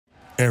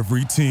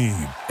Every team,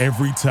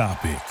 every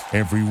topic,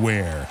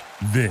 everywhere.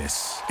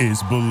 This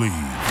is Believe.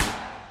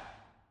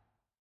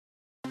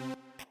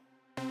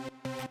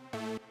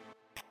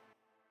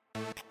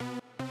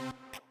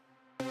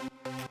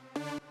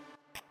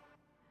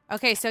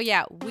 Okay, so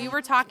yeah, we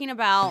were talking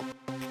about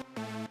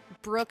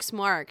Brooks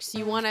Marks.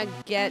 You want to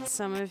get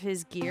some of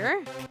his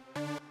gear?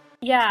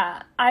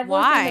 Yeah, I've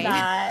looked Why? into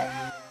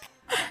that.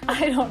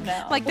 I don't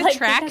know. Like the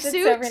because it's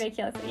tracksuit? so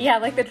ridiculous. Yeah,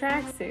 like the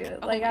tracksuit.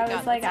 Oh like my I was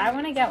God, like, that's I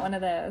want to get one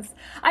of those.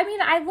 I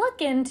mean, I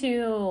look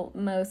into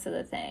most of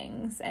the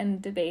things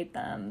and debate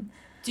them.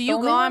 Do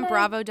you go on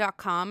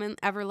Bravo.com and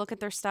ever look at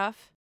their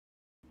stuff?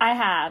 I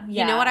have,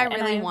 yeah. You know what I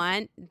really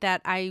want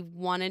that I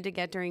wanted to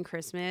get during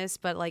Christmas,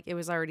 but like it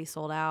was already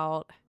sold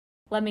out?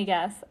 Let me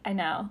guess. I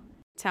know.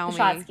 Tell the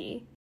me.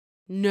 Shotsky.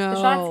 No.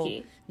 The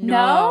Shotsky.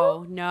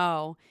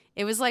 No.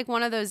 It was like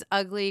one of those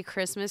ugly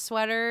Christmas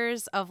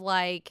sweaters of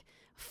like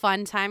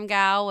Fun Time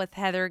Gal with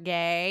Heather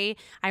Gay.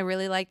 I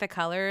really like the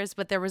colors,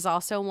 but there was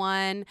also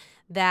one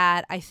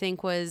that I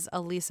think was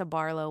a Lisa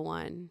Barlow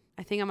one.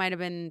 I think it might have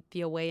been the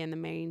Away in the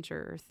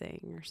Manger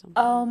thing or something.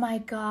 Oh my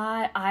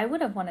God. I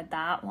would have wanted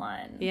that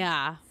one.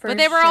 Yeah. But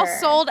they were all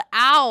sold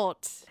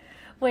out.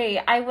 Wait,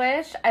 I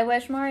wish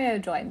Mario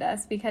joined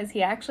us because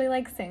he actually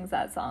like sings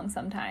that song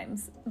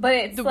sometimes. But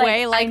it's the like,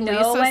 way like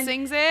Lisa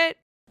sings it?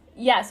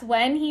 Yes,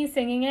 when he's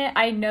singing it,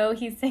 I know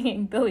he's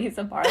singing the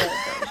Lisa Barlow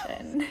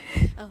version.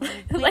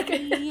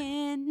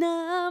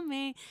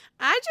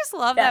 I just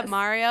love that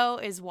Mario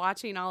is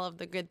watching all of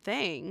the good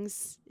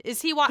things. Are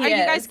you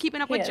guys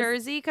keeping up with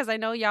Jersey? Because I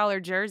know y'all are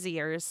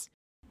Jerseyers.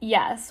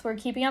 Yes, we're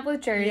keeping up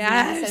with Jersey.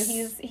 Yes.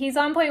 So he's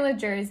on point with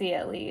Jersey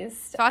at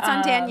least. Thoughts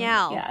on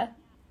Danielle? Yeah.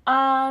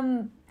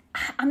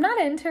 I'm not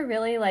into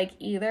really like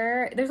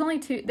either.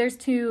 There's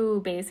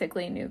two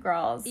basically new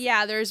girls.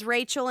 Yeah, there's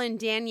Rachel and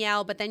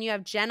Danielle, but then you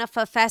have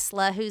Jennifer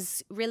Fessler,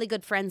 who's really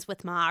good friends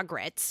with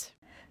Margaret.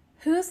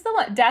 Who's the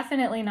one?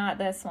 Definitely not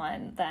this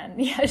one then.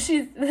 Yeah,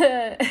 she's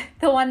the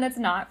one that's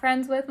not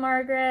friends with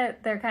Margaret.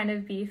 They're kind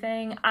of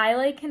beefing. I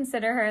like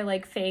consider her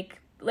like fake,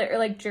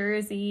 like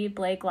Jersey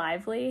Blake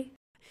Lively.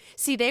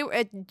 See, they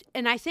were,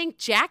 and I think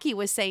Jackie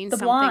was saying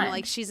something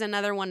like she's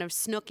another one of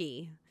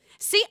Snooki.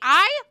 See,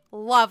 I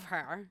love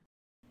her.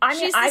 I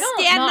mean, she's I the don't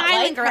Staten not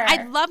Island like girl. her.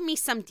 I love me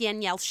some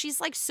Danielle. She's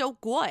like so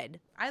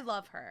good. I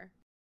love her.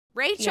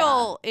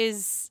 Rachel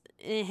is,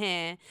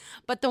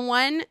 but the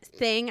one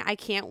thing I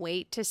can't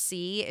wait to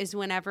see is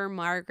whenever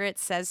Margaret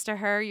says to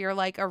her, "You're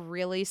like a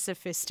really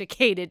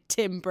sophisticated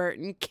Tim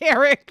Burton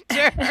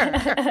character."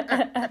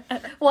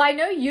 Well, I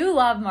know you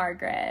love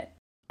Margaret.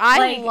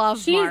 I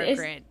love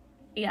Margaret.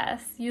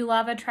 Yes, you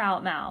love a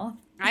trout mouth.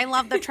 I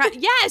love the trout.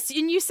 Yes,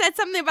 and you said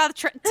something about the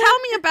trout. Tell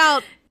me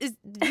about.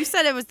 You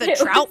said it was the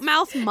trout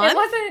mouth month.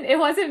 It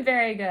wasn't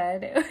very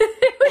good.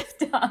 It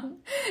was dumb.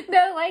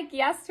 No, like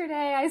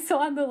yesterday I saw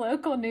on the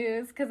local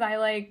news because I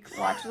like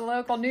watch the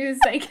local news,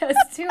 I guess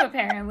too.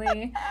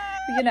 Apparently,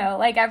 you know,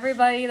 like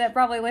everybody that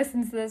probably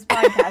listens to this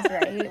podcast,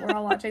 right? We're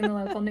all watching the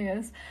local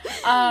news.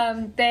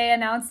 They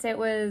announced it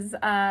was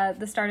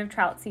the start of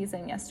trout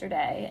season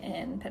yesterday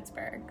in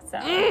Pittsburgh.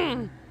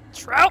 So.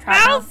 Trout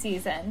mouth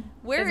season.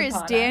 Where is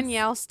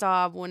Danielle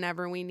Staub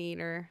whenever we need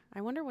her?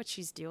 I wonder what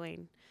she's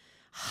doing.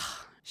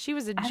 She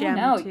was a gem, I don't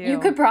know. too. You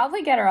could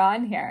probably get her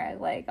on here.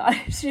 Like,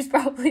 she's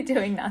probably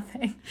doing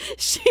nothing.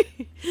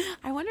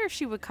 I wonder if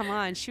she would come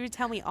on. She would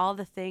tell me all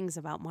the things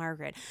about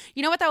Margaret.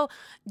 You know what, though?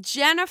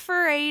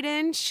 Jennifer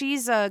Aiden,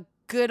 she's a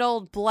good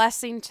old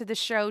blessing to the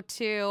show,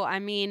 too. I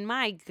mean,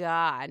 my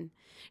God.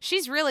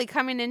 She's really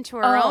coming into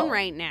her own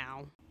right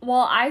now.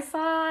 Well,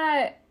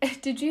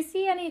 did you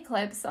see any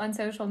clips on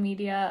social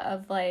media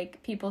of,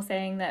 like, people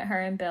saying that her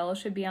and Bill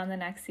should be on the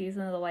next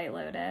season of The White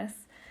Lotus?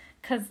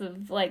 Because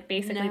of, like,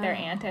 basically their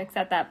antics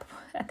at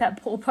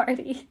that pool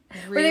party.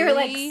 Really? Where they were,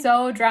 like,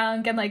 so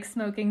drunk and, like,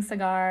 smoking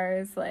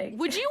cigars. Like,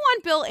 would you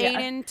want Bill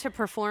Aiden to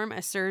perform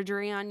a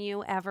surgery on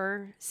you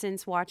ever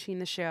since watching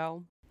the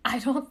show? I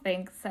don't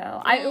think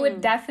so. It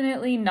would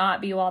definitely not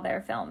be while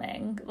they're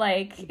filming.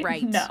 Like,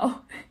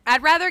 no.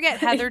 I'd rather get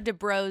Heather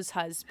Dubrow's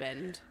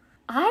husband.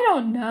 I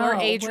don't know. Or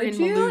Adrian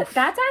Malouf.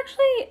 That's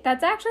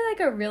actually like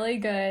a really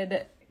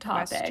good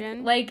topic.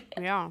 Question? Like,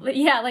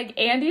 like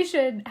Andy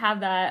should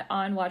have that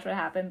on Watch What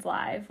Happens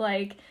Live.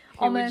 Like,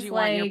 who would you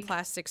want your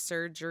plastic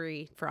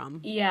surgery from?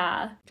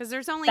 Yeah. Because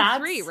there's only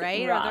 3,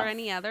 right? Rough. Are there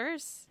any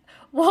others?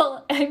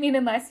 Well, I mean,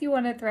 unless you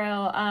want to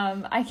throw,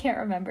 I can't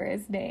remember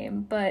his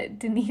name, but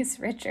Denise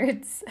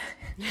Richards'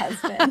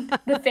 husband,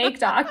 the fake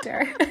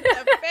doctor.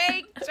 The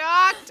fake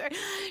doctor.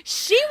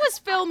 She was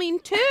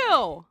filming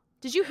too.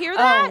 Did you hear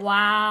that? Oh,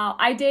 wow.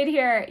 I did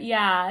hear.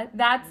 Yeah.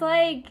 That's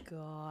like,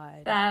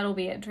 God. That'll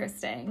be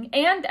interesting.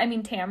 And, I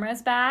mean,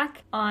 Tamara's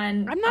back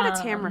on. I'm not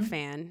a Tamara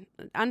fan.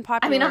 Unpopular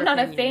I mean, I'm not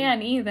opinion. a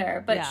fan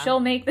either, but she'll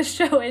make the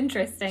show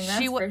interesting.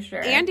 That's for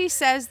sure. Andy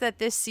says that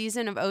this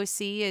season of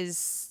OC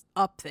is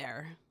up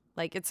there.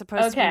 Like, it's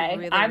supposed to be really,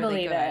 really I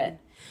believe good. it.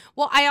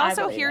 Well, I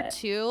also hear,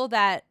 too,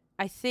 that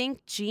I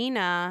think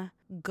Gina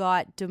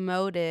got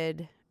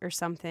demoted or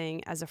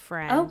something as a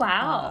friend. Oh,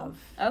 wow.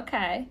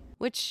 Okay.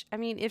 Which, I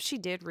mean, if she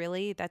did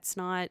really, that's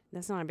not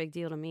a big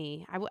deal to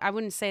me. I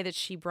wouldn't say that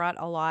she brought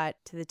a lot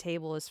to the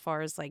table as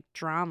far as like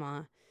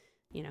drama.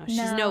 You know,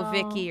 she's no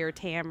Vicky or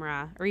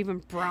Tamra or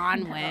even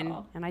Bronwyn.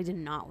 No. And I did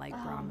not like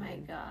Bronwyn. Oh my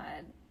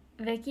God.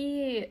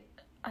 Vicky,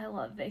 I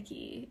love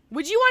Vicky.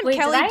 Would you want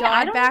Kelly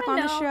Dodd back on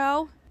the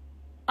show?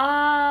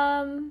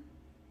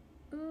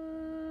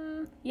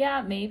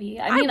 Yeah, maybe.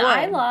 I mean,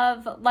 I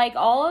love like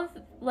all of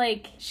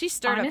like she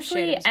stirred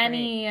honestly up shit.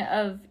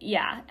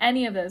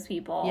 any of those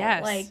people.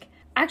 Yes. Like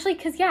actually,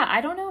 because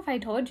I don't know if I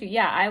told you.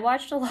 Yeah, I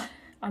watched a lot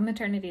on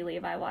maternity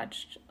leave. I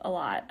watched a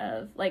lot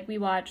of like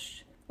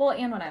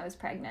and when I was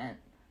pregnant,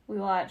 we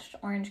watched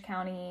Orange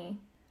County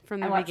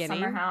from the beginning.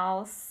 Summer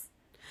House.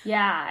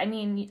 Yeah, I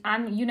mean,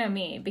 you know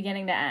me,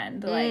 beginning to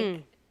end.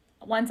 Like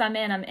once I'm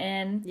in, I'm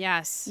in.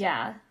 Yes.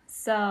 Yeah.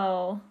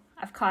 So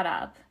I've caught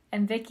up.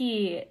 And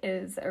Vicky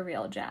is a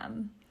real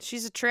gem.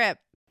 She's a trip.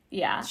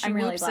 Yeah, she I'm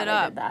really whoops glad it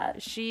I up. did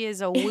that. She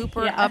is a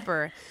whooper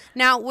upper.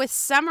 Now, with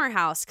Summer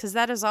House, because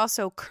that is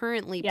also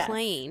currently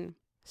playing,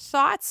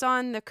 thoughts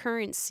on the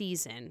current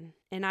season?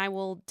 And I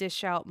will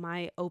dish out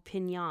my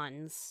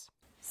opinions.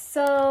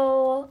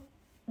 So,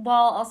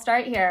 well, I'll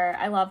start here.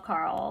 I love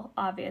Carl,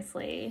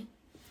 obviously.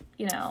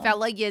 You know.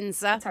 Fella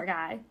Yinza. That's our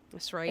guy.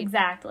 That's right.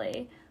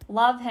 Exactly.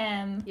 Love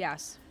him.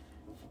 Yes.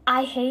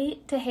 I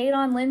hate to hate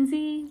on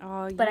Lindsay,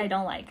 but I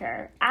don't like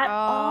her at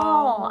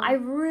all. I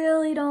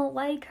really don't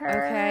like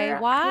her. Okay,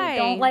 why? I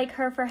don't like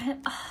her for him.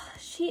 Oh,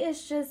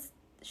 she's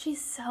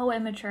so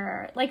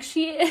immature. Like,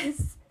 she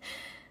is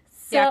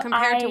so...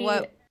 compared to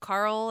what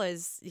Carl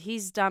is,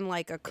 he's done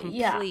like a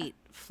complete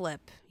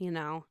flip, you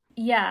know?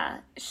 Yeah,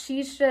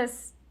 she's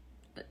just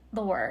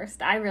the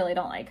worst. I really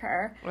don't like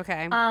her.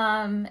 Okay.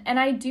 And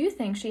I do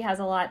think she has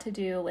a lot to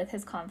do with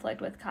his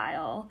conflict with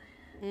Kyle.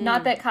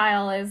 Not that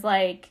Kyle is,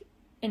 like...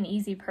 an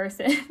easy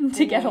person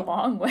to get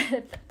along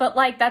with, but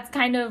like that's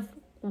kind of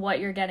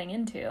what you're getting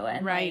into,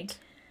 and like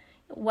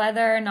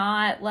whether or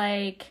not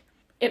like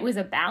it was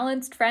a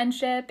balanced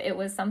friendship, it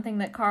was something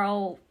that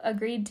Carl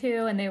agreed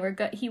to and they were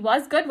good, he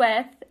was good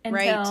with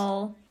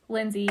until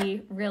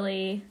Lindsay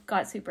really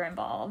got super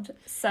involved.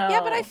 So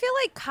yeah, but I feel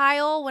like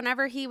Kyle,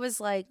 whenever he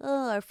was like,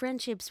 oh, our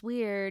friendship's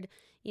weird,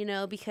 you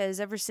know, because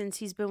ever since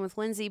he's been with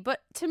Lindsay.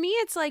 But to me,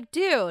 it's like,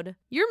 dude,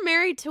 you're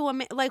married to a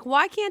man. Like,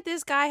 why can't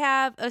this guy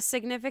have a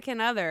significant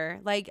other?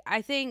 Like,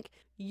 I think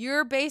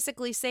you're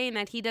basically saying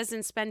that he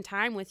doesn't spend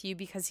time with you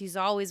because he's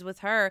always with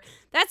her.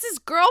 That's his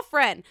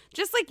girlfriend.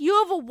 Just like you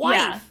have a wife.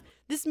 Yeah.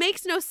 This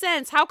makes no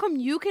sense. How come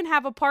you can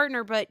have a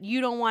partner, but you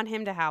don't want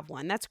him to have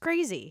one? That's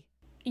crazy.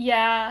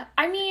 Yeah.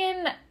 I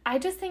mean, I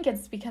just think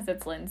it's because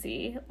it's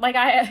Lindsay. Like,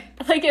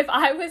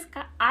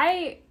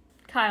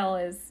 Kyle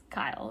is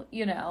Kyle,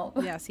 you know.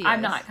 Yes, he I'm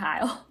is. not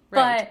Kyle.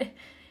 Right. But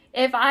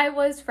if I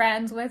was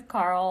friends with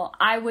Carl,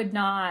 I would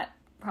not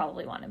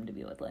probably want him to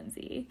be with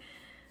Lindsay.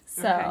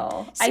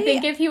 So I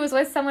think if he was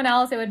with someone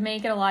else, it would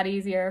make it a lot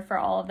easier for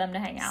all of them to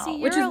hang out,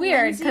 which is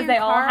weird because they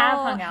all have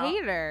hung out.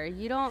 Hater.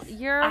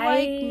 You're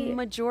like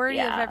majority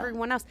of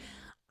everyone else.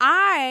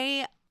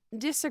 I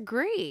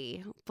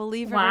disagree,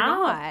 believe it or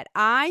not.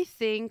 I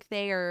think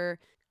they are,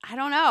 I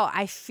don't know.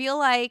 I feel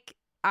like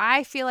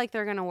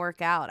they're going to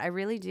work out. I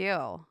really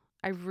do.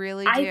 I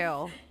really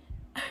do.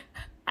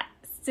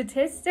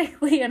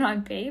 Statistically and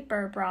on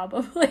paper,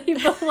 probably.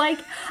 But, like,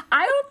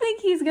 I don't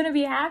think he's going to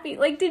be happy.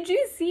 Like, did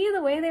you see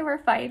the way they were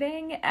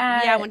fighting?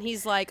 Yeah, when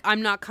he's like,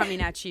 I'm not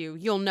coming at you.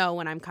 You'll know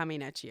when I'm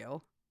coming at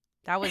you.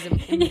 That was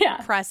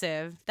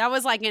impressive. That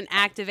was like an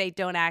activate,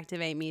 don't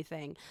activate me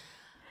thing.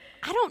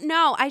 I don't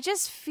know. I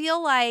just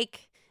feel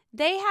like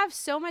they have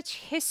so much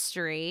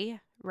history,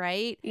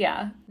 right?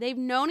 Yeah. They've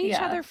known each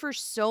other for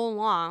so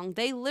long.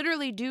 They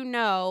literally do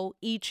know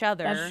each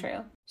other. That's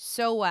true.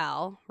 So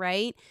well,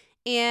 right?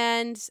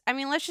 And I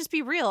mean, let's just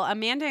be real.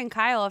 Amanda and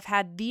Kyle have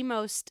had the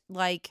most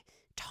like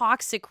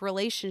toxic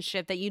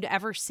relationship that you'd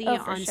ever see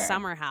on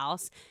Summer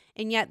House,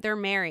 and yet they're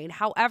married.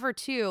 However,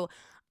 too,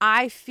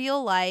 I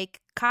feel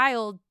like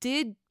Kyle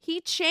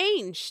he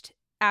changed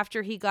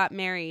after he got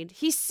married.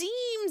 He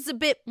seems a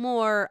bit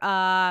more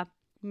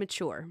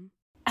mature.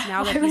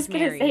 Now that I was he's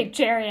married. Gonna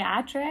say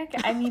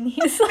geriatric. I mean,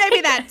 he's like,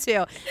 maybe that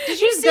too.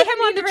 Did you see him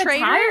on the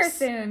Traitors?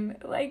 Soon.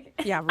 Like,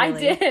 yeah,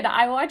 really. I did.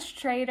 I watched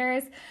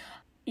Traitors.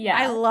 Yeah,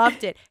 I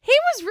loved it. He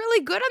was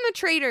really good on the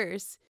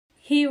Traitors.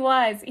 He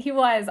was.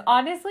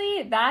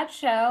 Honestly, that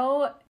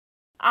show.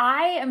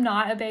 I am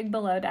not a big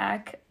Below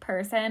Deck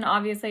person.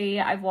 Obviously,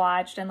 I've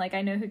watched and like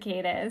I know who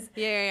Kate is.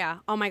 Yeah.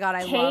 Oh my God,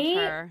 I love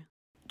her.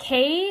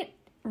 Kate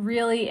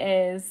really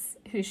is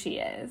who she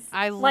is.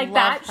 I love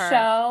that her.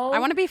 Show. I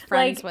want to be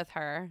friends with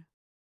her.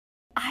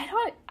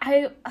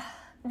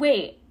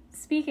 Wait,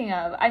 speaking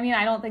of, I mean,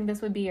 I don't think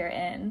this would be your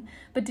in,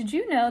 but did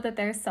you know that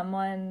there's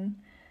someone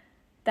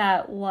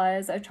that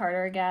was a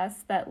charter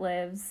guest that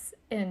lives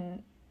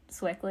in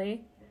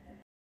Swickley?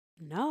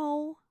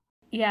 No.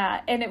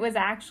 Yeah, and it was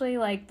actually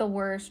like the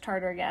worst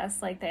charter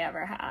guest like they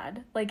ever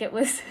had. Like it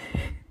was...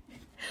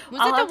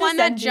 Was it the one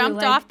that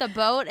jumped off the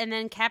boat and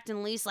then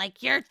Captain Lee's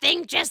like, your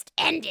thing just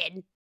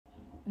ended?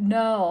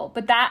 No,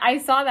 but that I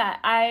saw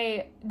that.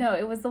 No,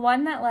 it was the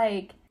one that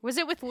like Was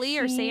it with Lee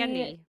or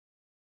Sandy?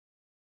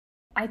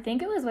 I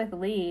think it was with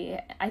Lee.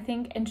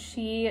 And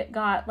she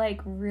got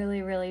like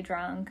really, really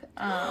drunk.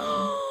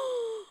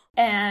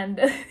 And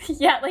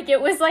yeah, like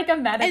it was like a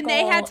medical and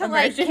they had to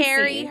emergency. like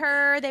carry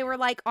her. They were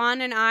like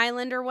on an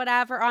island or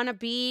whatever on a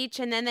beach,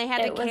 and then they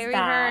had to carry her,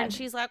 and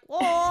she's like,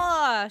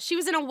 whoa. She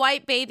was in a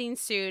white bathing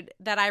suit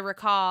that I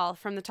recall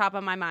from the top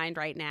of my mind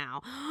right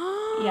now.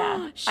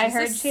 Yeah, I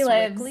heard she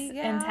lives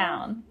in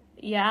town.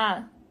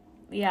 Yeah.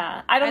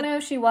 I don't know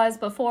if she was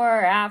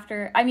before or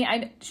after. I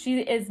mean, she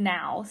is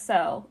now,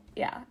 so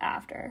yeah,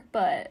 after.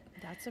 But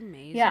that's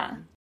amazing. Yeah,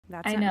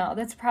 I know.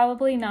 That's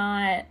probably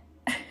not.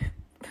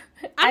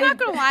 I'm not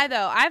gonna lie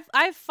though.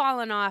 I've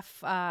fallen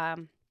off.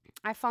 I've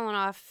fallen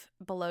off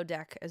Below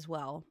Deck as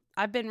well.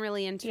 I've been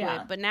really into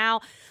it, but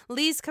now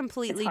Lee's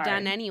completely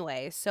done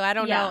anyway. So I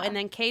don't know. And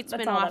then Kate's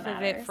been off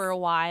of it for a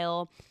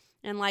while,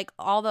 and like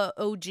all the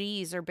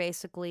OGs are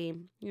basically,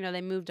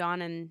 they moved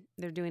on and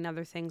they're doing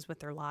other things with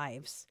their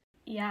lives.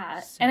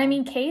 Yeah. So. And I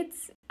mean,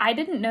 I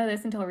didn't know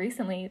this until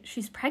recently.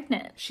 She's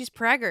pregnant. She's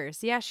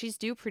preggers. Yeah, she's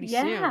due pretty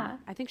soon.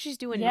 I think she's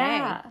due in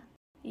May.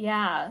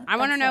 Yeah. I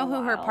want to know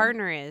who her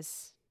partner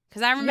is.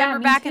 Because I remember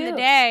back in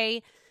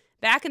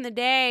the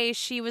day,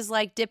 she was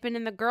like dipping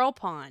in the girl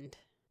pond.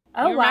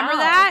 Oh, you remember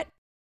that?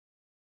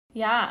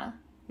 Yeah.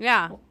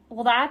 Yeah.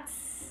 Well,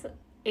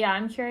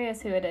 I'm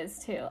curious who it is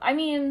too. I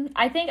mean,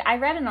 I think I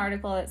read an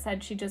article that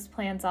said she just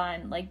plans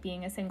on like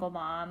being a single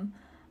mom.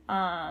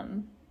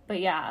 But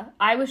yeah,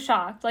 I was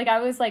shocked. Like I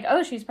was like,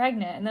 oh, she's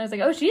pregnant. And then I was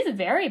like, oh, she's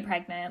very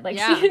pregnant. Like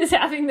she is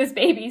having this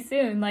baby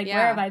soon. Like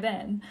where have I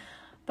been?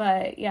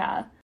 But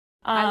yeah.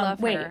 I love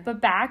her. Wait, but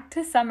back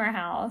to Summer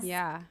House.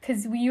 Yeah.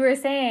 Because you were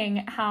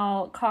saying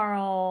how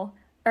Kyle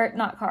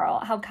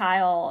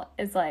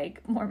is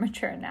like more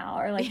mature now,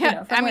 or like,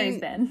 from where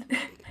he's been.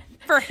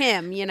 For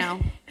him, Yeah.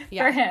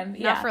 For him,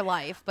 yeah. Not for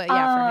life, but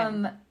yeah, for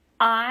him.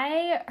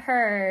 I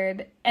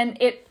heard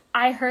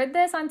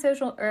this on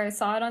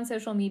saw it on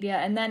social media,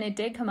 and then it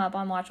did come up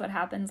on Watch What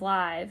Happens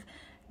Live,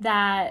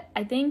 that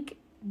I think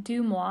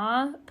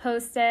Dumois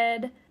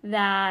posted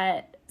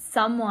that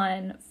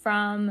someone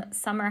from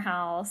Summer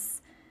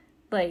House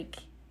like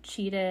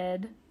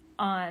cheated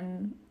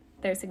on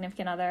their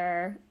significant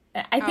other.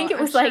 I think it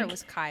was it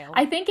was Kyle.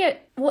 I think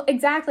it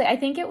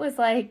was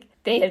like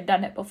they had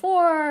done it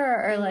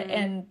before, or like,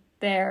 and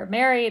they're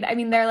married. I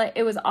mean,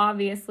 it was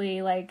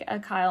obviously like a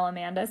Kyle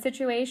Amanda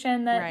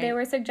situation that they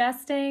were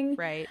suggesting.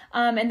 Right.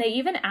 And they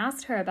even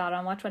asked her about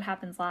on Watch What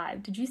Happens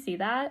Live. Did you see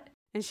that?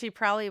 And she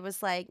probably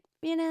was like,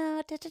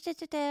 Yeah.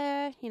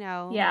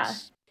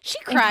 She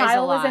cries and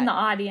Kyle a lot. was in the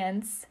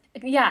audience.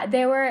 Yeah,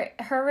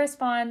 her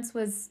response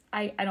was,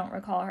 I don't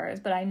recall hers,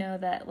 but I know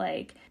that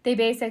like they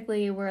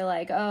basically were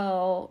like,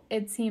 oh,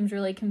 it seems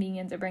really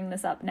convenient to bring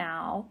this up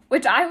now,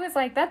 which I was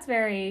like, that's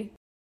very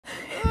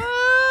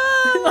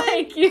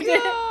like you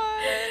did.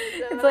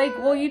 It's like,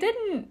 well, you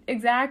didn't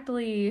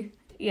exactly.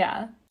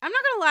 Yeah. I'm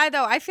not gonna lie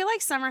though, I feel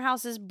like Summer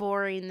House is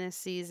boring this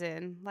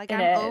season. Like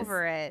I'm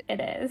over it.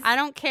 It is. I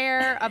don't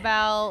care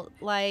about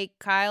like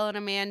Kyle and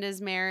Amanda's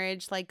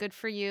marriage. Like, good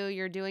for you.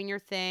 You're doing your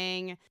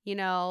thing.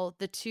 The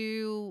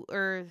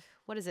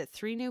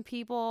 3 new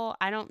people.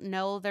 I don't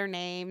know their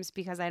names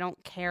because I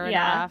don't care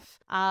enough.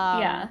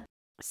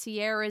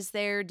 Sierra's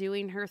there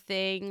doing her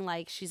thing.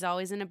 Like, she's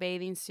always in a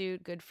bathing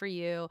suit. Good for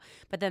you.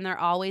 But then they're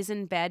always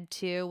in bed,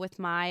 too, with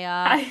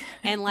Maya.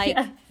 And, like,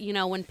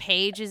 when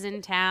Paige is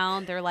in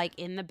town, they're, like,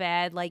 in the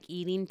bed, like,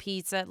 eating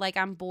pizza. Like,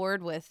 I'm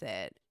bored with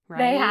it. Right?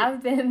 They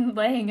have been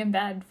laying in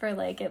bed for,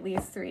 like, at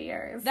least 3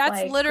 years.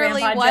 That's like,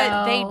 literally Grandpa what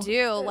Joe, they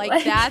do.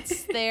 Like,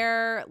 that's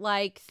their,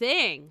 like,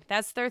 thing.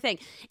 That's their thing.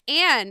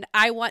 And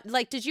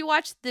did you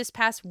watch this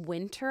past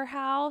Winter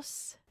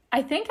House?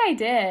 I think I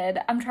did.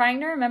 I'm trying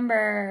to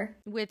remember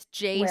with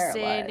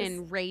Jason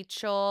and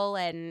Rachel,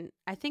 and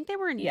I think they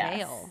were in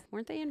Vale.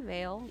 Weren't they in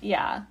Vale?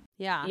 Yeah.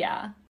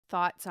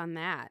 Thoughts on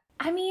that?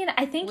 I mean,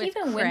 I think with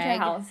even Craig. Winter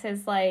House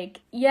is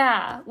like,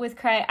 with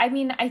Craig. I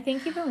mean, I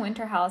think even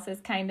Winter House is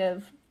kind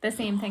of the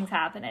same things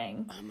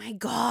happening. Oh my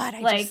God,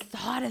 I just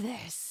thought of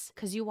this.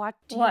 Because you watch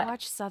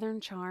Southern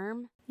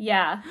Charm?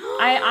 Yeah.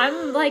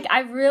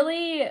 I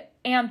really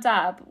amped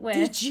up with.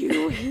 Did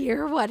you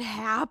hear what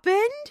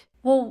happened?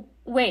 Well,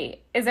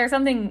 wait, is there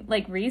something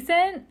like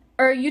recent?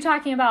 Or are you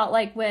talking about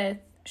like with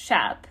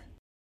Shep?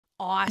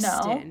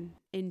 Austin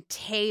and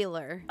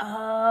Taylor.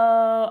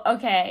 Oh,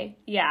 okay.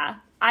 Yeah,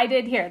 I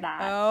did hear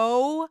that.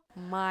 Oh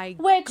my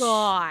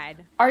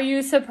God. Are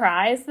you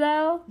surprised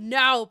though?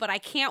 No, but I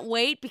can't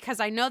wait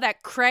because I know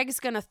that Craig's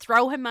going to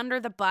throw him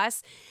under the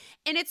bus.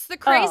 And it's the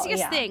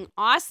craziest thing.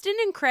 Austin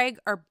and Craig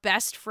are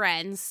best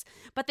friends,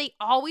 but they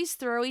always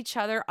throw each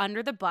other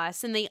under the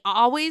bus, and they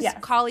always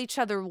call each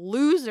other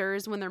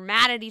losers when they're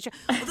mad at each other.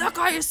 Oh, that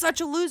guy is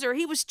such a loser.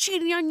 He was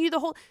cheating on you the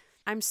whole.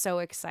 I'm so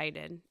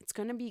excited. It's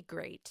going to be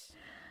great.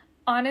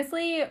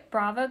 Honestly,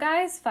 Bravo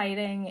guys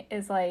fighting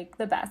is like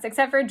the best,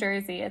 except for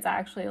Jersey. It's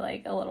actually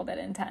like a little bit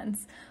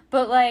intense.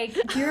 But like,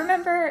 do you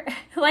remember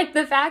like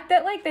the fact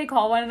that like they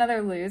call one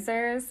another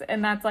losers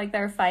and that's like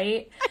their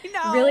fight? I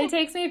know. Really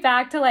takes me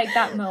back to like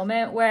that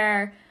moment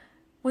where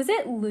was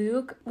it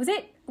Luke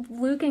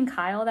and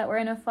Kyle that were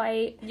in a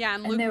fight? Yeah,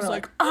 and Luke they was were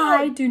like,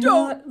 I do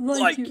not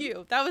like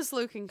you. That was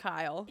Luke and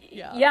Kyle.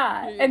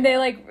 Yeah, and they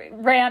like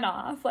ran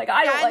off. Like,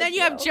 I don't like and then you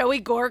have Joey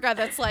Gorga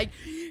that's like,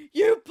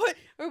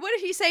 or what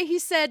did he say? He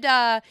said,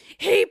 what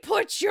did he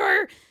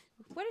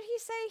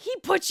say? He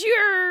put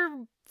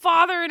your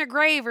father in a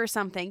grave or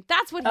something.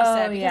 That's what he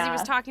said because he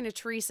was talking to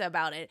Teresa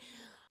about it.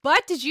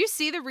 But did you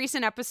see the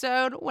recent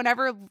episode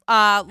whenever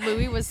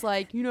Louis was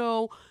like, you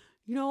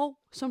know,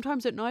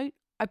 sometimes at night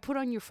I put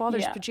on your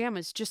father's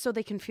pajamas just so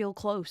they can feel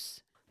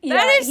close. Yeah,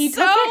 that is he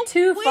so took it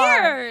too weird.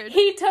 far.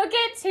 He took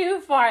it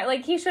too far.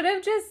 Like, he should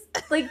have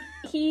just, like,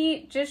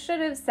 he just should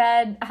have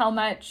said how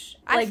much,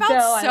 like, I felt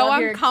Joe, so I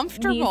love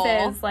uncomfortable.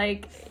 Your nieces.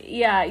 Like,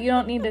 yeah, you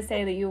don't need to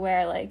say that you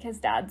wear, like, his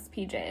dad's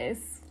PJs.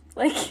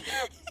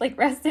 Like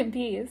rest in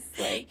peace.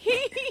 Like,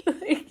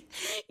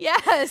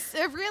 yes,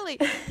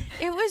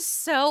 it was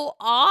so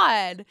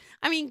odd.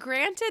 I mean,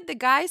 granted, the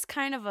guy's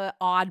kind of an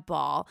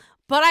oddball,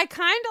 but I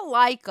kind of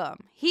like him.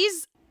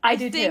 I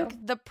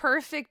think the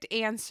perfect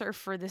answer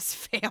for this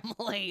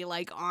family,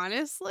 like,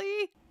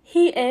 honestly.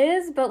 He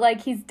is, but,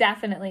 like, he's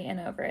definitely in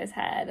over his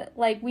head.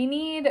 Like,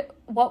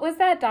 what was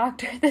that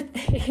doctor that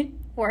they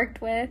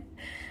worked with?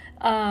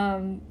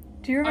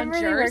 Do you remember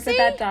they worked with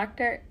that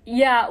doctor?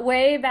 Yeah,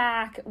 way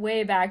back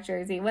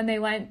Jersey, when they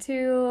went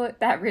to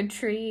that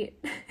retreat.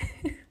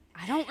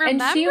 I don't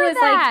remember and she was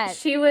that.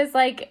 She was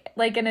like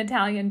an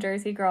Italian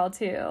Jersey girl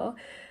too.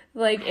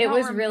 Like, it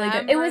was really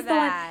good. It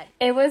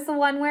was the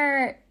one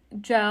where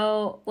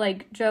Joe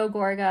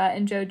Gorga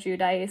and Joe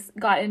Giudice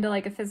got into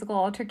like a physical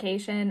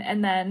altercation,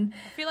 and then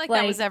I feel like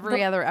that was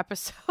every other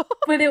episode.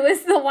 But it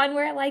was the one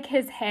where like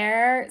his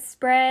hair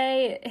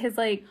spray, his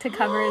like to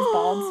cover his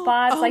bald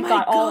spots,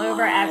 got all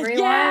over everyone.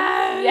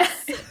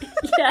 Yes.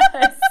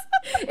 Yes.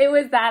 It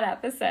was that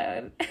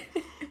episode.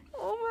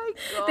 Oh my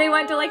god. They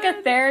went to like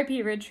a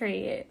therapy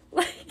retreat.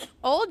 Like,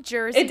 Old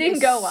Jersey it didn't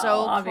go well, so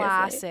obviously.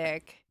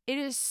 Classic. It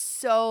is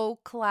so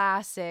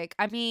classic.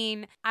 I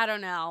mean, I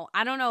don't know.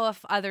 I don't know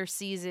if other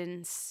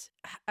seasons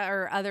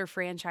or other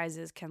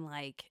franchises can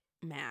like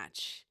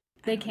match.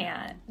 They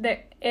can't.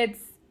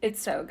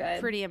 It's so good.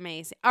 Pretty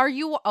amazing. Are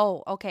you?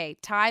 Oh, okay.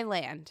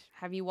 Thailand.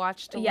 Have you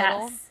watched a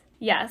little?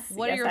 Yes.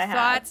 What are your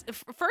thoughts?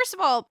 First of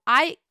all,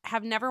 I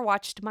have never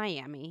watched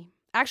Miami.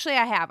 Actually,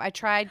 I have. I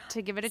tried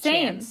to give it a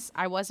chance.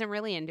 I wasn't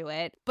really into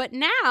it. But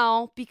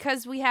now,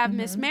 because we have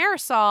Miss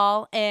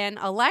Marisol and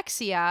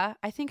Alexia,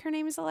 I think her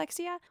name is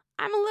Alexia,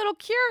 I'm a little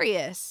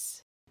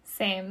curious.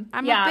 Same.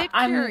 I'm a bit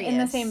curious. I'm in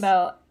the same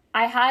boat.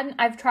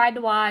 I've tried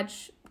to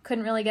watch,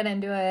 couldn't really get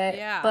into it.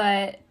 Yeah.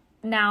 But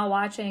now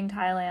watching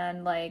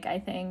Thailand, like, I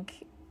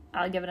think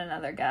I'll give it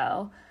another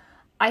go.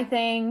 I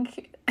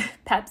think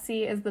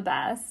Pepsi is the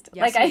best.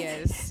 Yes, he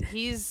is.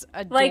 He's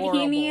adorable. Like,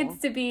 he needs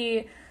to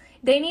be...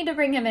 They need to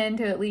bring him in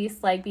to at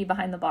least, like, be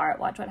behind the bar at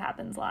Watch What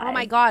Happens Live. Oh,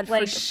 my God,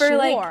 like, for sure.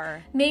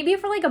 Like, maybe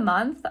for, like, a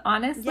month,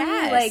 honestly.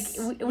 Yes.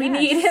 Like, we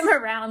need him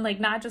around, like,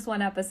 not just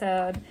one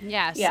episode.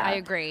 Yes, yeah. I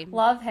agree.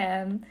 Love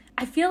him.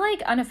 I feel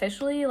like,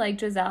 unofficially, like,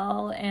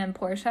 Giselle and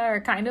Portia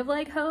are kind of,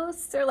 like,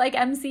 hosts or, like,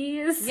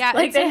 MCs. Yeah,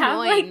 like, it's they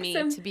annoying have, like,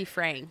 me, to be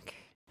frank.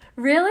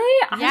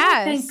 Really?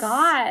 Yes. Thank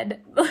God.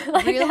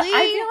 Like, really?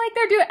 I feel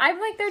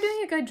like they're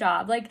doing a good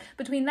job. Like,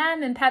 between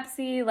them and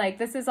Pepsi, like,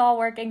 this is all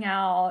working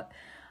out.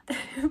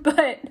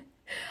 But...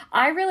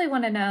 I really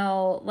want to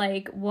know,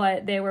 like,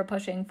 what they were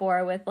pushing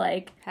for with,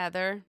 like...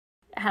 Heather,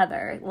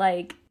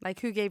 like... Like,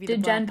 who gave you the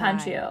black eye? Did Jen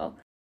punch eye? you?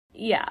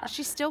 Yeah.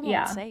 She still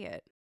won't say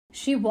it.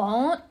 She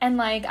won't, and,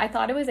 like, I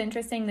thought it was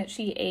interesting that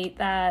she ate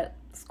that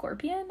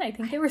scorpion. I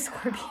think they were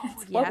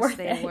scorpions. What were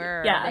they?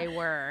 Were. Yeah. They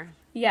were.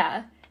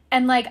 Yeah.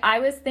 And, like, I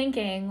was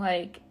thinking,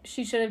 like,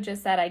 she should have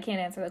just said, I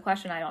can't answer the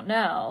question, I don't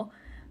know.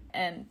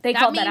 And they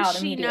called that out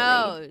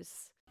immediately.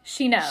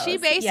 She knows. She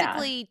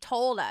basically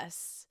told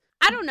us.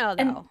 I don't know,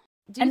 though.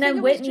 And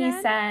then Whitney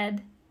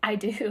said, I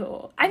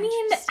do. I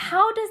mean,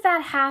 how does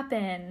that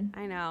happen?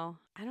 I know.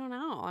 I don't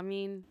know. I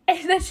mean...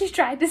 And then she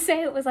tried to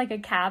say it was like a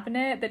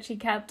cabinet that she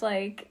kept,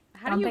 like,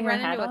 how do you run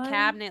into a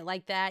cabinet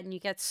like that and you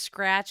get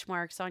scratch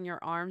marks on your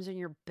arms and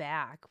your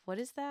back? What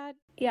is that?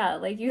 Yeah,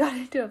 like, you got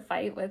into a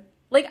fight with...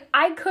 Like,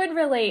 I could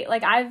relate.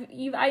 Like, I've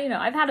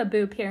had a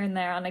boop here and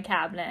there on a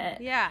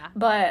cabinet. Yeah.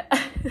 But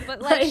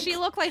like, she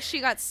looked like she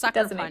got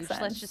sucker punched.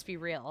 Let's just be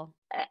real.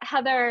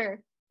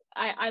 Heather...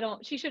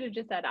 she should have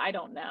just said, I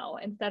don't know,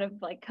 instead of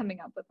like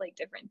coming up with like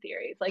different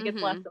theories. Like, it's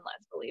less and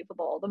less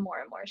believable the more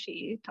and more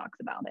she talks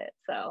about it.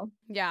 So,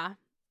 yeah.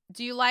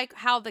 Do you like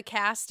how the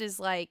cast is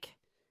like,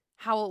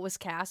 how it was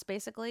cast,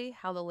 basically?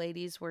 How the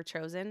ladies were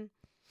chosen?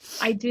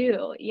 I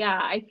do. Yeah.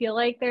 I feel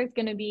like there's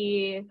going to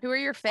be. Who are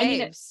your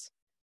faves?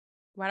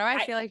 Why do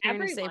I feel like you're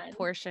going to say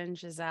Portia and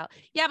Giselle?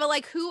 Yeah, but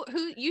like who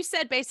you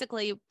said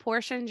basically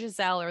Portia and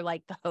Giselle are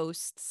like the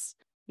hosts,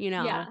 you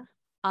know? Yeah.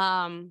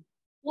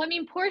 Well, I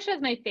mean,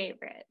 Portia's my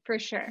favorite for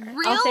sure.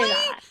 Really? I'll say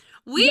that.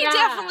 We Yeah.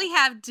 definitely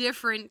have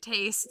different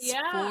tastes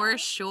for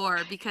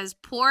sure because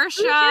Who's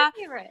your Portia.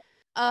 favorite?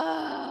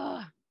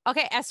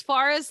 Okay, as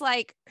far as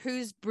like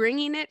who's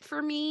bringing it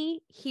for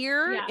me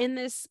here in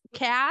this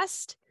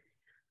cast,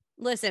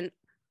 listen,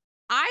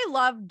 I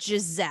love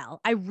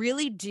Giselle. I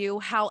really do.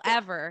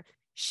 However,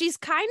 she's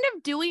kind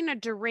of doing a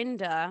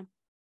Dorinda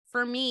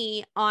for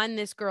me on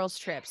this girls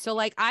trip. So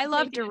like I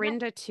love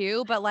Dorinda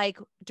too, but like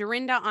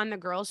Dorinda on the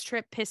girls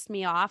trip pissed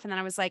me off. And then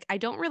I was like, I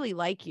don't really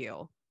like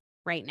you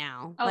right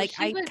now. Oh, like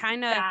she I was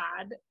kind of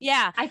bad.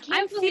 yeah. I I'm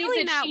can't believe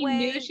feeling that she way.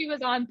 knew she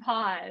was on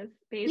pause,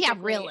 basically. Yeah,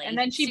 really. And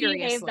then she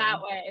behaved Seriously.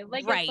 that way.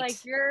 Like, it's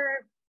like,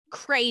 you're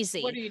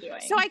crazy. What are you doing?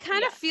 So I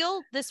kind of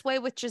feel this way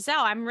with Giselle.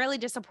 I'm really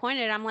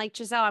disappointed. I'm like,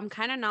 Giselle, I'm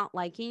kind of not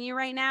liking you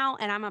right now.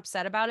 And I'm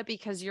upset about it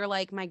because you're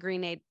like my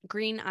green-eyed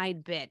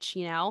bitch,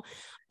 you know?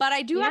 But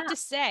I do have to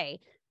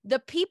say, the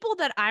people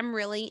that I'm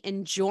really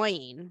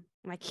enjoying,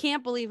 and I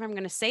can't believe I'm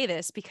going to say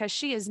this because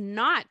she is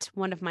not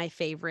one of my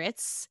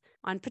favorites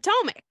on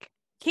Potomac.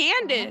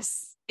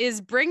 Candace is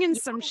bringing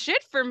some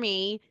shit for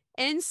me.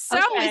 And so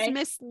is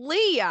Miss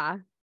Leah.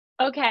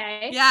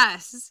 Okay.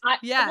 Yes.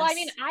 Yes. Well, I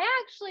mean, I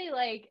actually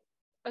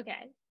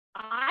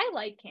I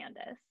like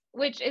Candace,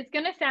 which is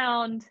going to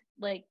sound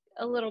like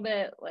a little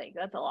bit like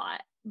that's a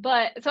lot.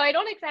 But so I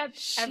don't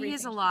accept everything. She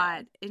is a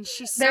lot. And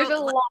she's There's a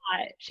lot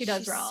she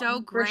does wrong. She's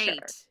so great.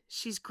 Sure.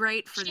 She's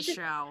great for the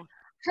show.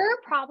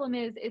 Her problem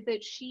is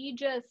that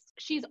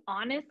she's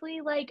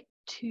honestly like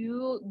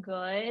too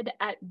good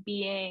at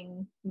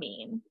being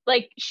mean.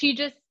 Like she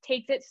just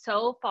takes it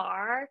so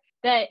far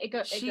that it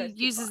goes. She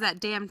uses that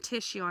damn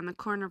tissue on the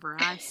corner of her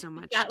eye so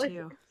much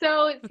too.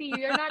 So see,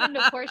 you're not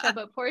into Portia,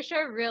 but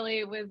Portia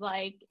really was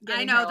like.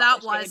 I know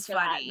that was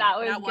funny.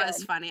 That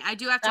was funny. I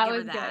do have to give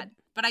her that,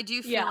 but I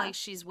do feel like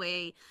she's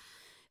way.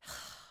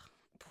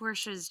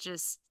 Portia's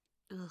just.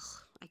 Ugh,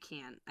 I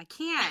can't.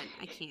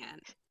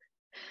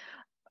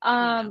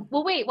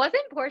 Well, wait,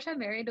 wasn't Portia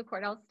married to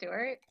Cordell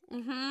Stewart?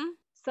 Mm-hmm.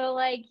 So,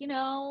 like, you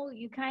know,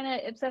 you kind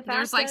of ipso facto.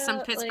 There's like some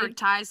Pittsburgh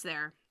ties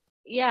there.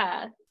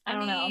 Yeah, I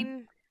don't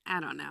know. I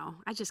don't know.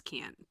 I just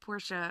can't.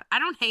 Portia, I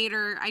don't hate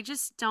her. I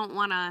just don't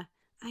want to.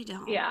 I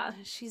don't. Yeah.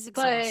 She's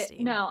exhausting.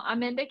 But no,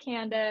 I'm into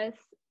Candace.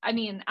 I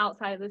mean,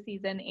 outside of the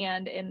season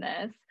and in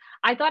this.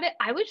 I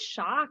was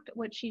shocked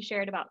what she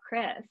shared about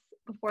Chris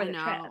before the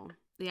trip.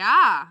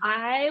 Yeah.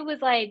 I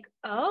was like,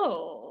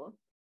 oh.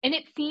 And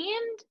it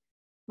seemed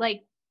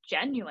like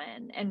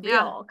genuine and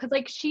real. Because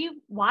like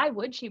why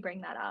would she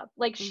bring that up?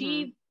 Like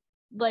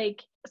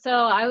so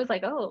I was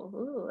like,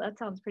 oh, that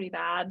sounds pretty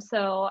bad.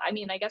 So I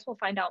mean, I guess we'll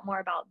find out more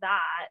about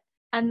that.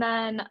 And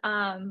then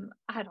I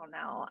don't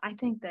know. I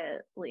think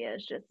that Leah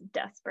is just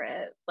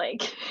desperate.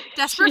 Like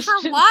desperate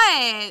for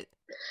what?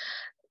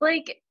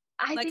 Like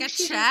I like think a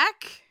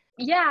check?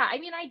 Yeah, I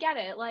mean, I get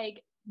it.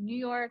 Like New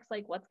York's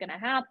like what's gonna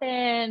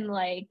happen?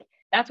 Like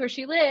that's where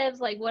she lives.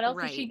 Like what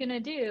else is she gonna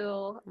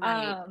do?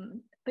 Right.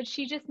 But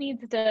she just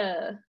needs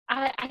to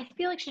I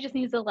feel like she just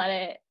needs to let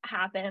it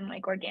happen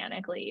like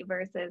organically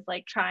versus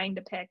like trying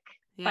to pick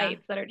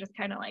fights that are just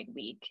kind of like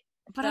weak.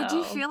 But I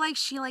do feel like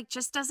she like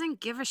just doesn't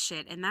give a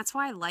shit, and that's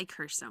why I like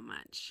her so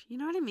much. You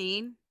know what I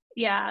mean?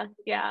 Yeah.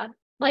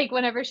 Like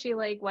whenever she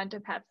like went to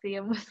Pepsi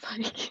and was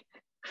like,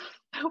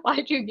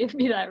 why'd you give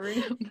me that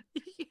room?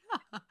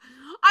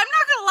 I'm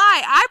not gonna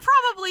lie, I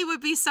probably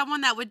would be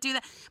someone that would do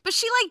that, but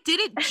she like did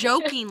it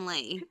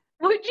jokingly.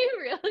 Would you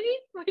really?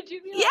 Would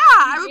you be like,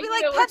 I would be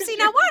like, Pepsi,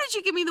 now why did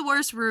you give me the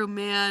worst room,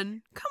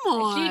 man? Come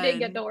on. She did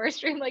get the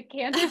worst room. Like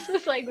Candace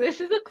was like,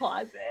 this is a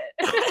closet.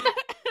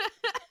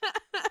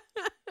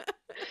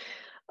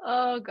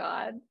 Oh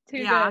God,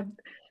 too good.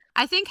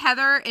 I think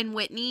Heather and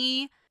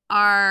Whitney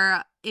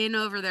are in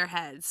over their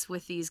heads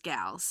with these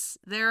gals.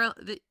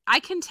 I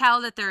can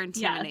tell that they're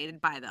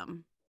intimidated by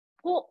them.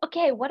 Well,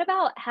 okay, what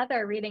about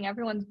Heather reading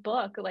everyone's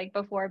book like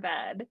before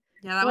bed?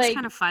 Yeah, that was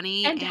kind of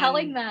funny. And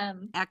telling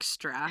them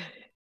extra.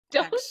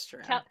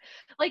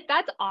 Like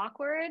that's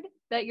awkward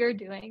that you're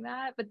doing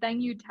that, but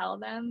then you tell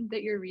them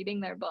that you're reading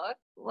their book.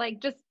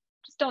 Like just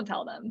don't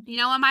tell them. You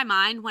know, in my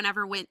mind,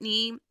 whenever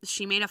Whitney,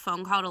 she made a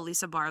phone call to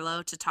Lisa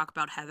Barlow to talk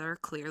about Heather,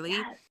 clearly.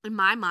 Yes. In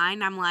my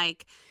mind, I'm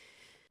like,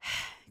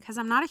 because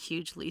I'm not a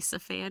huge Lisa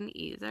fan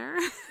either.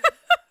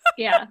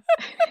 Yeah.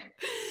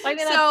 I mean,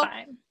 that's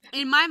fine.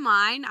 In my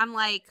mind, I'm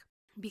like,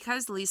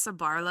 because Lisa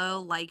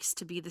Barlow likes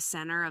to be the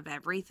center of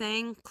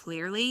everything,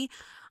 clearly,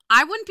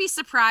 I wouldn't be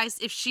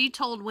surprised if she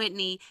told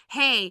Whitney,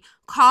 hey,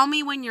 call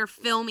me when you're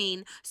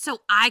filming so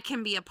I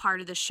can be a part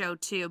of the show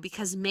too,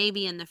 because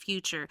maybe in the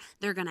future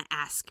they're going to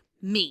ask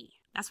me.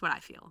 That's what I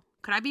feel.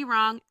 Could I be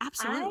wrong?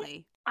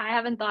 Absolutely. I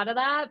haven't thought of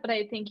that, but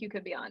I think you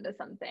could be onto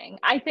something.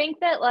 I think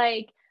that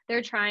like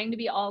they're trying to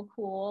be all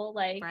cool,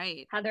 like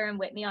Heather and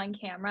Whitney on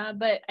camera,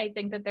 but I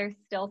think that there's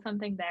still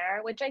something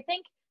there, which I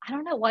think, I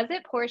don't know, was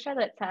it Portia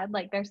that said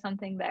like there's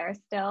something there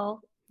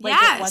still? Like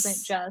it wasn't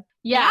just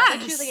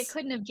which is like it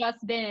couldn't have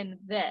just been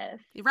this.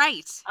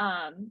 Right.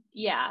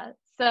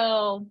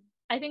 So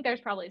I think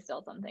there's probably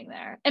still something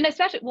there. And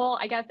especially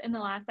I guess in the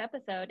last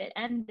episode it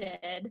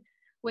ended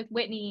with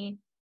Whitney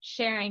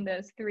sharing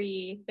those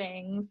 3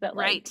 things that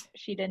like Right.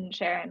 she didn't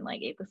share and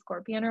like ate the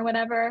scorpion or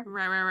whatever.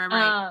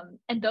 Right.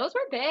 And those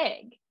were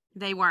big.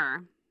 They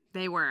were.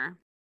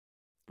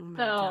 Oh my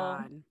So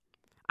God.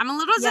 I'm a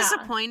little yeah.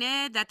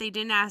 disappointed that they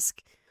didn't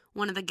ask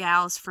one of the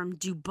gals from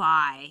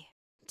Dubai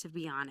to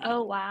be on it.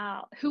 Oh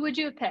wow. Who would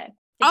you have picked?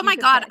 Oh my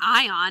God,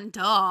 Ion,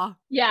 duh.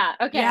 Yeah,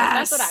 okay.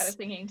 Yes. That's what I was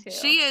thinking too.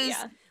 She is,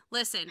 yeah.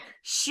 Listen,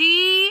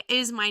 she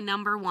is my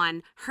number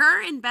one.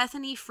 Her and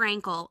Bethany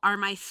Frankel are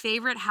my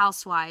favorite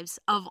housewives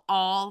of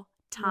all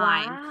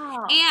time.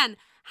 Wow. And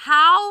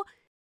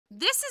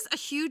this is a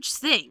huge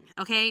thing,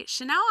 okay?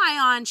 Chanel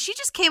Ion, she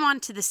just came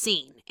onto the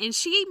scene and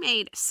she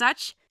made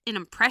such an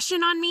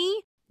impression on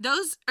me.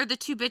 Those are the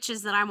 2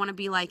 bitches that I want to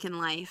be like in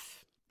life.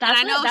 And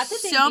I know that's a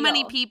big so deal.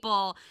 many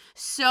people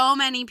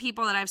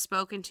that I've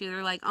spoken to,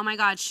 they're like, oh my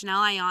God,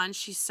 Chanel Ion,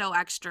 she's so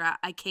extra.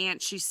 I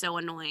can't. She's so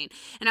annoying.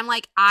 And I'm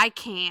like, I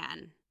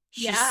can.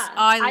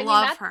 I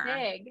love that's her.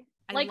 Big.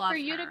 I like love for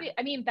you her. to be,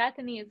 I mean,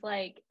 Bethany is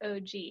like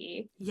OG.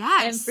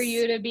 Yes. And for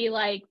you to be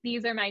like,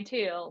 these are my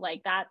 2,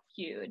 like that's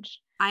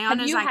huge. Ion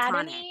is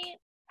iconic.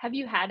 Have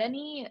you had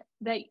any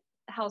that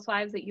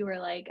housewives that you were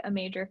like a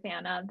major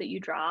fan of that you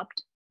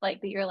dropped?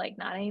 Like that you're like,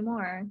 not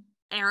anymore?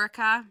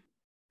 Erica.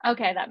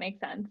 Okay, that makes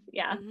sense.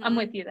 Yeah, I'm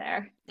with you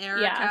there.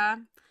 Erica. Yeah.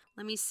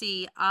 Let me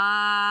see.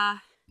 Trying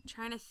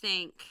to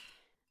think.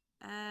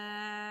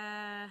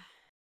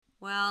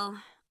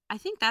 Well, I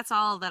think that's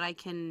all that I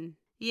can.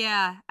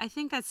 Yeah, I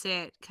think that's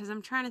it. Because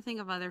I'm trying to think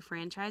of other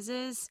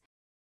franchises.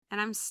 And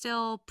I'm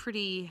still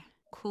pretty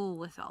cool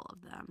with all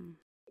of them.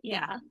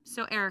 Yeah.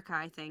 So Erica,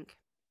 I think.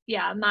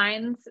 Yeah,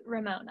 mine's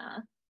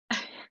Ramona.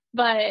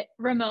 But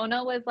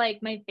Ramona was like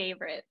my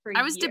favorite for years.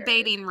 I was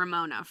debating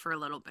Ramona for a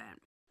little bit.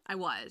 I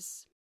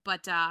was.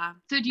 But so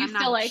do you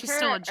still like she's her,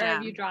 still a gem. or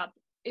have you dropped?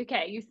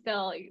 Okay, she's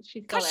still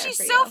because there she's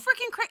for so you.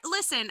 freaking crazy.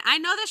 Listen, I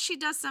know that she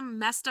does some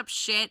messed up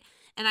shit,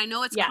 and I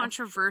know it's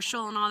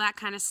controversial and all that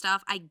kind of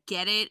stuff. I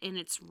get it, and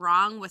it's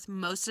wrong with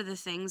most of the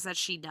things that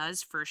she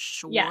does for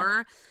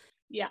sure.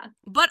 Yeah.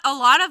 But a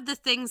lot of the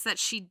things that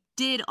she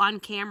did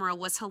on camera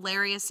was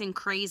hilarious and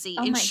crazy,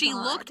 and she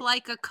looked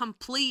like a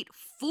complete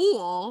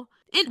fool.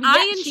 And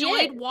I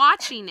enjoyed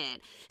watching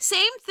it.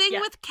 Same thing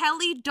with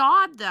Kelly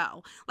Dodd,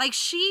 though. Like,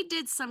 she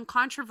did some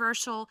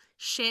controversial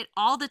shit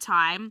all the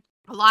time.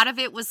 A lot of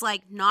it was,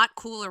 like, not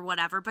cool or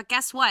whatever. But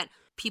guess what?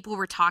 People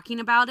were talking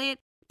about it.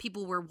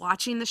 People were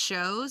watching the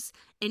shows.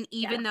 And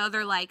even though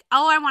they're like,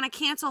 oh, I want to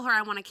cancel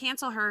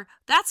her,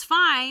 that's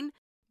fine.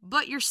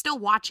 But you're still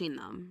watching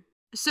them.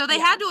 So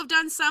they had to have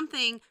done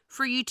something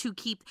for you to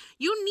keep.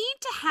 You need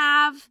to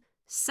have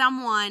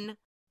someone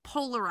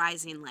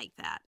polarizing like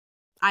that.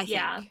 I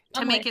think,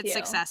 to make it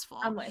successful.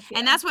 I'm with you.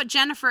 And that's what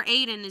Jennifer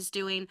Aiden is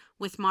doing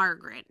with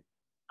Margaret.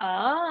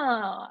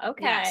 Oh,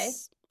 okay.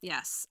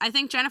 Yes. I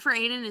think Jennifer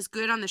Aiden is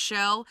good on the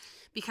show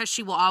because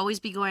she will always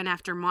be going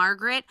after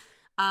Margaret.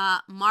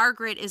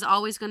 Margaret is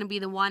always going to be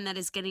the one that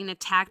is getting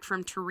attacked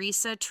from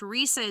Teresa.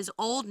 Teresa is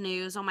old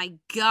news. Oh my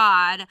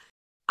God.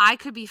 I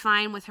could be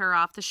fine with her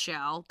off the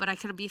show, but I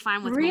could be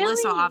fine with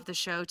Melissa off the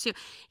show too.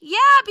 Yeah,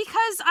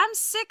 because I'm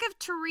sick of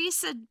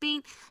Teresa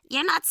being,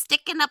 you're not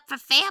sticking up for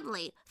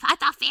family. I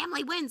thought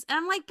family wins. And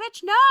I'm like,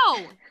 bitch,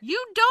 no,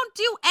 you don't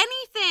do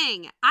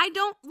anything. I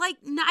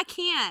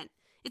can't.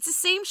 It's the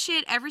same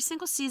shit every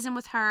single season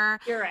with her.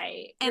 You're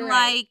right. And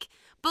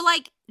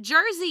but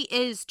Jersey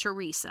is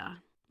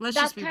Teresa. That's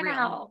just be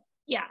real.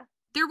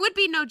 There would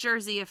be no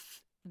Jersey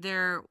if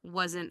there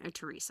wasn't a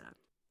Teresa.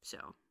 So.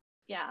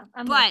 Yeah,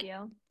 I'm with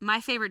you.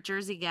 My favorite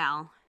Jersey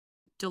gal,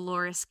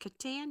 Dolores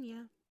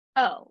Catania.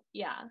 Oh,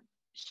 yeah.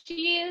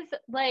 She is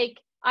like,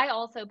 I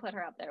also put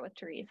her up there with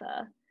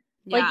Teresa.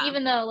 Yeah. Like,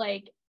 even though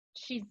like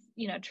she's,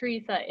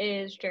 Teresa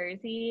is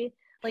Jersey.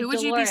 Like, who would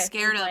Dolores you be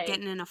scared of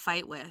getting in a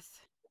fight with?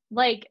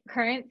 Like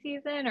current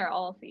season or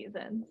all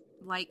seasons?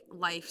 Like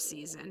life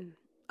season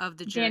of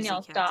the Jersey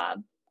Danielle kids.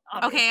 Staub.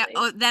 Obviously.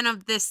 Okay, then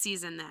of this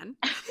season then.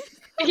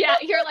 Yeah,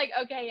 you're like,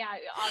 okay, yeah,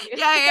 obviously.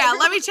 Yeah,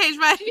 let me change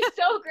my... She's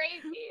so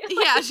crazy.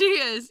 Yeah, she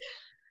is.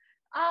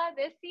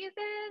 This season...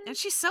 And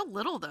she's so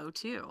little, though,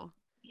 too.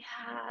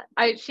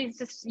 Yeah. She's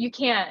just, you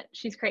can't,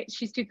 she's crazy.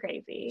 She's too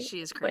crazy.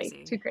 She is crazy.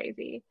 Like, too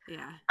crazy.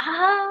 Yeah.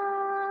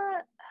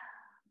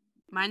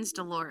 Mine's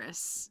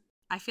Dolores.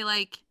 I feel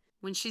like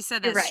when she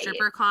said that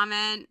stripper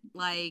comment,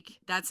 like,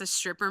 that's a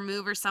stripper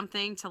move or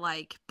something to,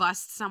 like,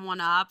 bust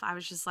someone up, I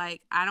was just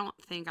like, I don't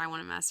think I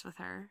want to mess with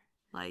her.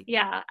 Like,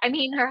 yeah, I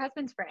mean, her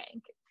husband's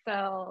Frank,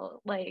 so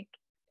like,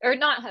 or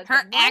not husband,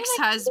 her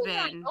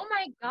ex-husband. Oh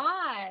my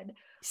God!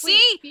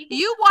 See,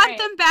 you want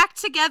them back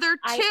together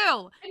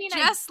too,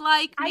 just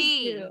like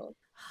me.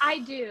 I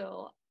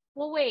do.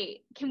 Well,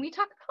 wait, can we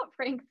talk about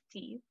Frank's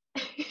teeth?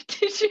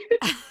 Did you?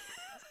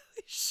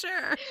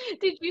 Sure.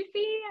 Did you see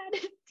he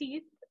had his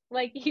teeth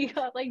like he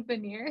got like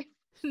veneers?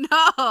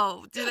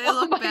 No. Do they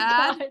look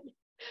bad? God.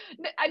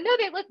 I know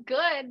they look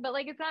good, but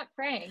like it's not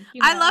Frank.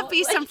 I love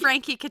me some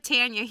Frankie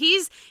Catania.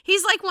 He's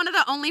like one of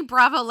the only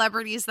Bravo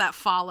celebrities that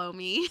follow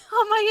me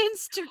on my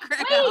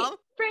Instagram. Wait,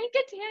 Frank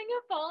Catania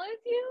follows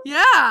you?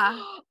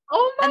 Yeah.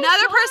 Oh my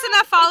Another God. person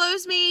that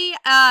follows me,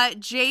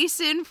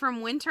 Jason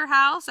from Winter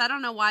House. I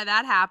don't know why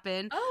that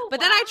happened. Oh, but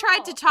then I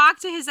tried to talk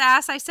to his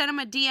ass. I sent him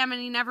a DM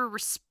and he never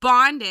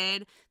responded.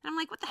 And I'm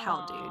like, what the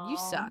hell, dude? You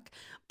suck.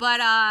 But,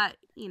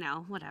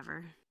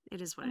 whatever. It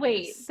is what it is.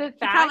 Wait, he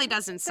probably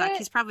doesn't suck.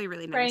 He's probably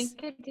really nice.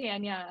 Frank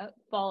Catania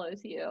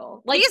follows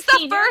you. He's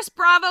the first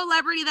Bravo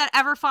celebrity that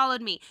ever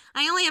followed me.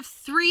 I only have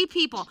 3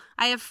 people.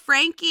 I have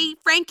Frankie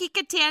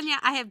Catania,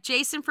 I have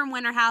Jason from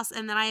Winter House,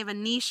 and then I have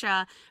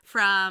Anisha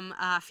from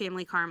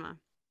Family Karma.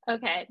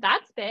 Okay,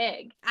 that's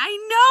big.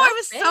 I know. I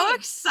was big. So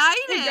excited.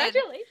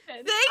 Congratulations.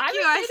 Thank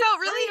you. I felt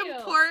really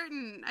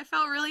important.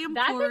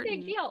 That's a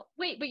big deal.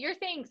 Wait, but you're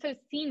saying so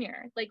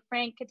senior, like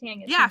Frank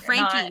Catania. Yeah,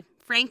 senior, Frankie.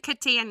 Frank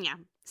Catania.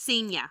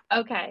 Senior.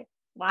 Okay.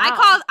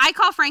 Wow. I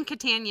call Frank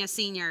Catania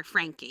Senior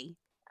Frankie.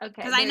 Okay.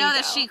 Because I know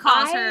that she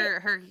calls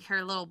her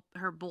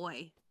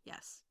boy.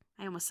 Yes.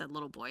 I almost said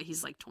little boy.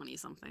 He's like 20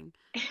 something.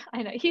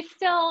 I know. He's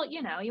still,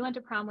 you went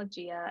to prom with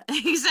Gia.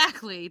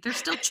 Exactly. They're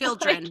still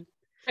children.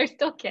 They're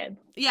still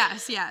kids.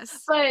 Yes.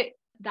 But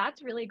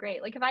that's really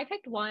great. Like if I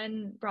picked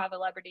one Bravo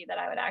celebrity that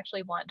I would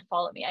actually want to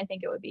follow me, I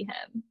think it would be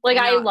him. Like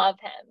I love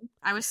him.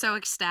 I was so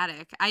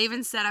ecstatic. I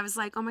even said, I was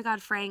like, oh my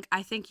God, Frank,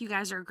 I think you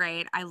guys are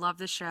great. I love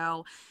the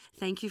show.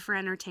 Thank you for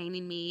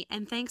entertaining me.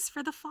 And thanks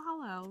for the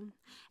follow.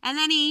 And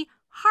then he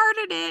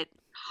hearted it.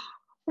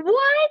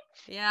 What?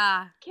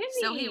 Yeah. Kimmy.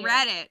 So he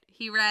read it.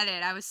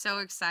 I was so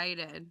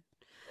excited.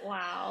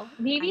 Wow.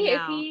 Maybe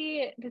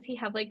does he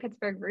have like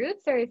Pittsburgh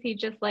roots or is he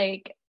just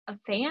like a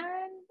fan?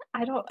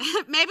 I don't.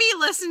 Maybe he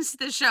listens to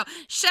the show.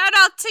 Shout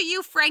out to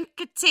you, Frank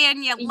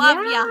Catania. Love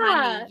you,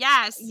 honey.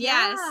 Yes.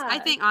 I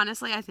think I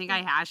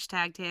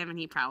hashtagged him and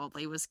he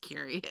probably was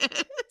curious.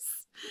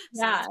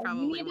 So that's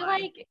probably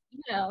why.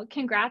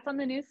 Congrats on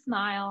the new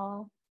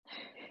smile.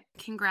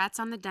 Congrats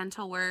on the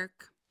dental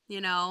work.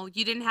 You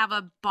didn't have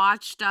a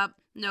botched up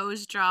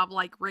nose job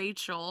like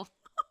Rachel.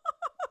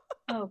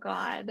 Oh,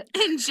 God.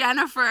 And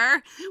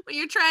Jennifer, when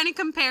you're trying to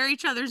compare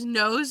each other's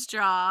nose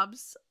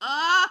jobs.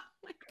 Oh,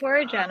 my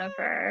poor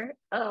Jennifer.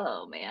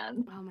 Oh,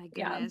 man. Oh, my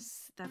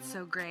goodness. Yeah. That's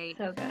so great.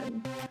 So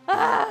good.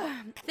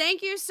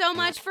 Thank you so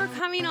much for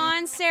coming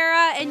on,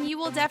 Sarah. And you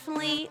will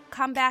definitely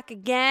come back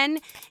again.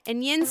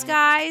 And Yins,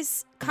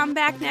 guys, come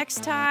back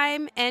next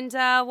time. And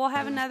we'll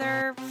have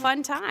another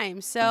fun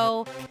time.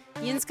 So,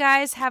 Yins,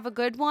 guys, have a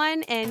good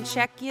one. And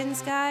check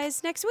Yins,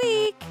 guys, next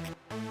week.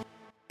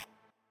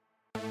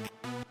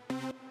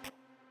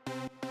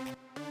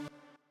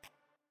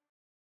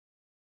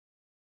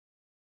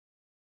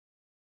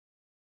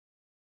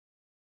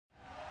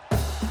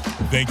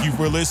 Thank you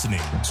for listening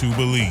to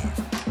Believe.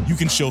 You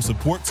can show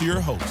support to your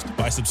host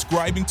by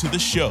subscribing to the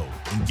show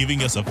and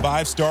giving us a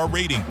 5-star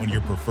rating on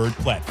your preferred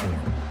platform.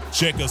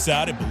 Check us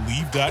out at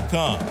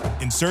Believe.com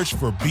and search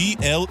for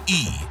BLEAV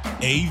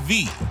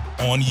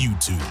on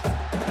YouTube.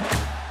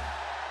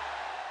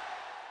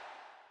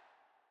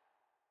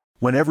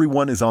 When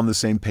everyone is on the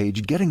same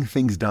page, getting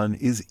things done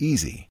is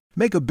easy.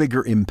 Make a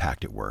bigger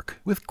impact at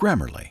work with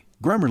Grammarly.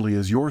 Grammarly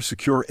is your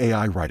secure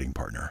AI writing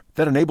partner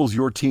that enables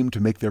your team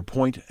to make their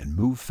point and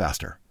move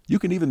faster. You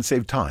can even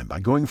save time by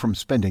going from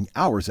spending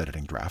hours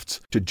editing drafts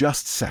to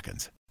just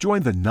seconds.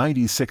 Join the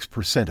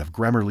 96% of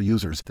Grammarly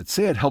users that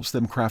say it helps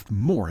them craft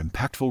more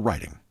impactful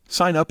writing.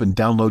 Sign up and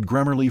download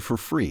Grammarly for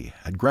free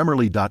at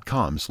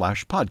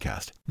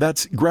Grammarly.com/podcast.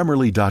 That's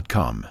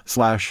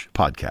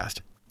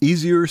Grammarly.com/podcast.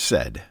 Easier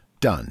said,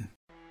 done.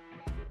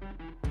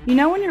 You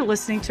know when you're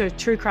listening to a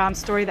true crime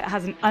story that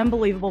has an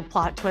unbelievable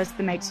plot twist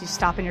that makes you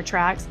stop in your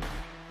tracks?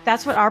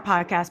 That's what our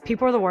podcast,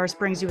 People Are the Worst,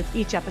 brings you with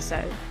each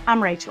episode.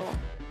 I'm Rachel.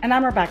 And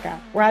I'm Rebecca.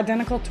 We're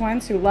identical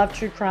twins who love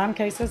true crime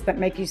cases that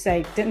make you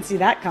say, didn't see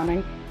that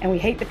coming, and we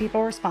hate the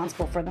people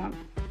responsible for them.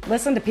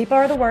 Listen to People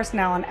Are the Worst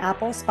now on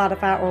Apple,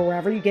 Spotify, or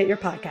wherever you get your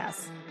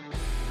podcasts.